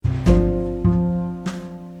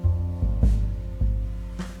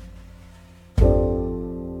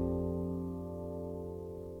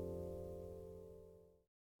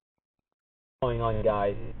going on,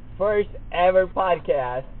 guys? First ever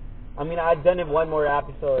podcast. I mean, I've done it one more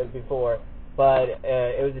episode before, but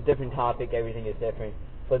it was a different topic. Everything is different.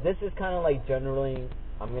 But this is kind of like generally,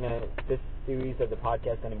 this series of the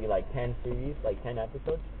podcast is going to be like 10 series, like 10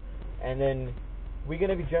 episodes. And then we're going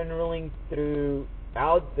to be journaling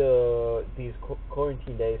throughout these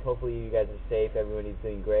quarantine days. Hopefully you guys are safe. Everyone is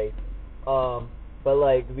doing great. But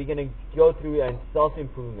like, we're going to go through and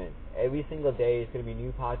self-improvement. Every single day is going to be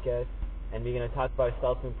new podcasts, and we're going to talk about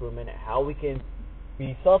self-improvement, how we can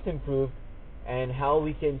be self-improved, and how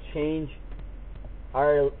we can change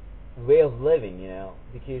our way of living,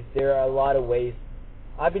 because there are a lot of ways.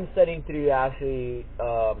 I've been studying through, actually,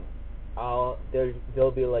 there'll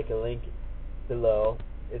be like a link below.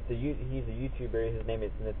 He's a YouTuber, his name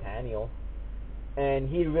is Nathaniel, and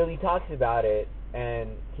he really talks about it,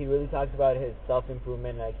 and he really talks about his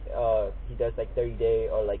self-improvement, like, he does like 30-day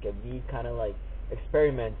or like a week kind of like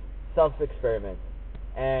experiments, self-experiments,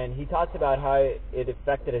 and he talks about how it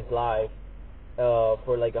affected his life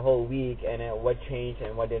for like a whole week, and what changed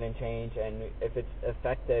and what didn't change, and if it's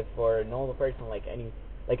effective for a normal person, like a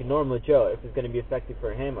normal Joe, if it's going to be effective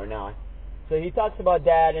for him or not. So he talks about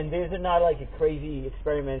that, and these are not like a crazy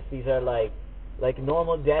experiments. These are like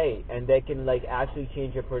normal day, and they can like actually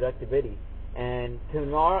change your productivity. And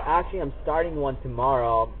tomorrow, actually, I'm starting one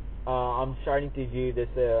tomorrow. I'm starting to do this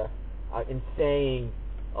insane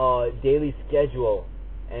daily schedule,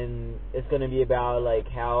 and it's going to be about like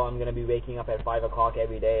how I'm going to be waking up at 5 o'clock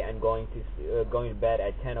every day and going to bed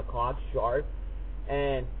at 10 o'clock sharp,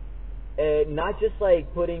 and not just like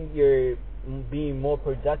being more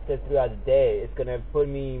productive throughout the day. It's going to put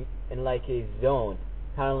me in like a zone,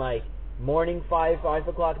 kind of like morning 5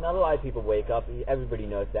 o'clock. Not a lot of people wake up. Everybody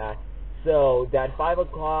knows that. So that 5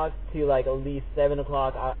 o'clock to like at least 7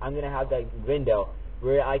 o'clock, I'm going to have that window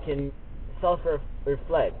where I can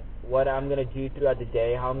self-reflect what I'm going to do throughout the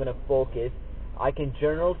day, how I'm going to focus. I can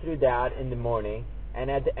journal through that in the morning,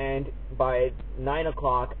 and at the end, by 9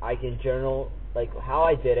 o'clock, I can journal like how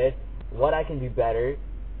I did it, what I can do better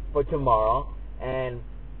for tomorrow, and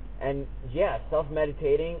yeah,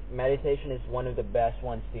 meditation is one of the best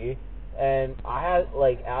ones too. And I have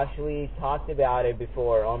like actually talked about it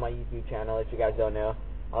before on my YouTube channel. If you guys don't know,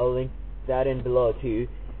 I'll link that in below too.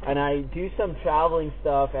 And I do some traveling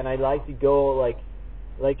stuff, and I like to go like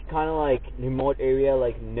kind of like remote area,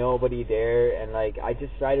 like nobody there, and like I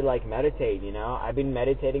just try to like meditate. I've been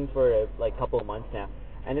meditating for like couple of months now,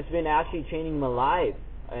 and it's been actually changing my life.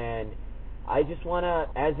 And I just wanna,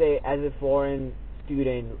 as a foreign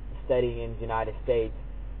student studying in the United States,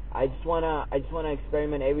 I just wanna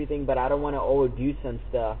experiment everything, but I don't wanna overdo some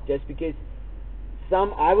stuff, just because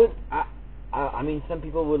some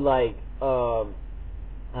people would like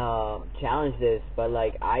challenge this, but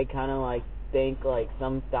like I kind of like think like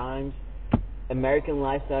sometimes American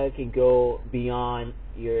lifestyle can go beyond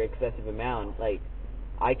your excessive amount. Like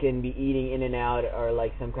I can be eating in and out, or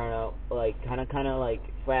like some kind of like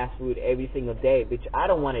fast food every single day, which I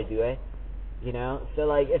don't want to do it. So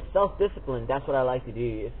like it's self-discipline. That's what I like to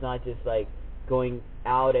do. It's not just like going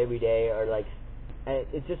out every day, or like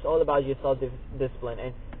it's just all about your self-discipline.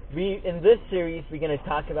 And in this series we're going to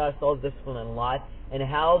talk about self-discipline a lot, and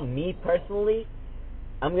how me personally,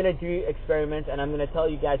 I'm going to do experiments, and I'm going to tell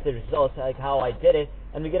you guys the results, like how I did it,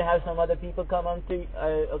 and we're going to have some other people come on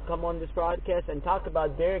this broadcast and talk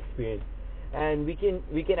about their experience, and we can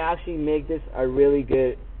actually make this a really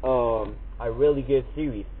good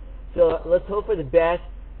series. So let's hope for the best,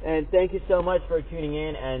 and thank you so much for tuning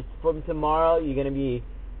in. And from tomorrow, you're going to be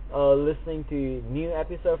listening to new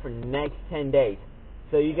episode for the next 10 days.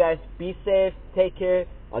 So you guys be safe, take care.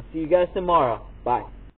 I'll see you guys tomorrow. Bye.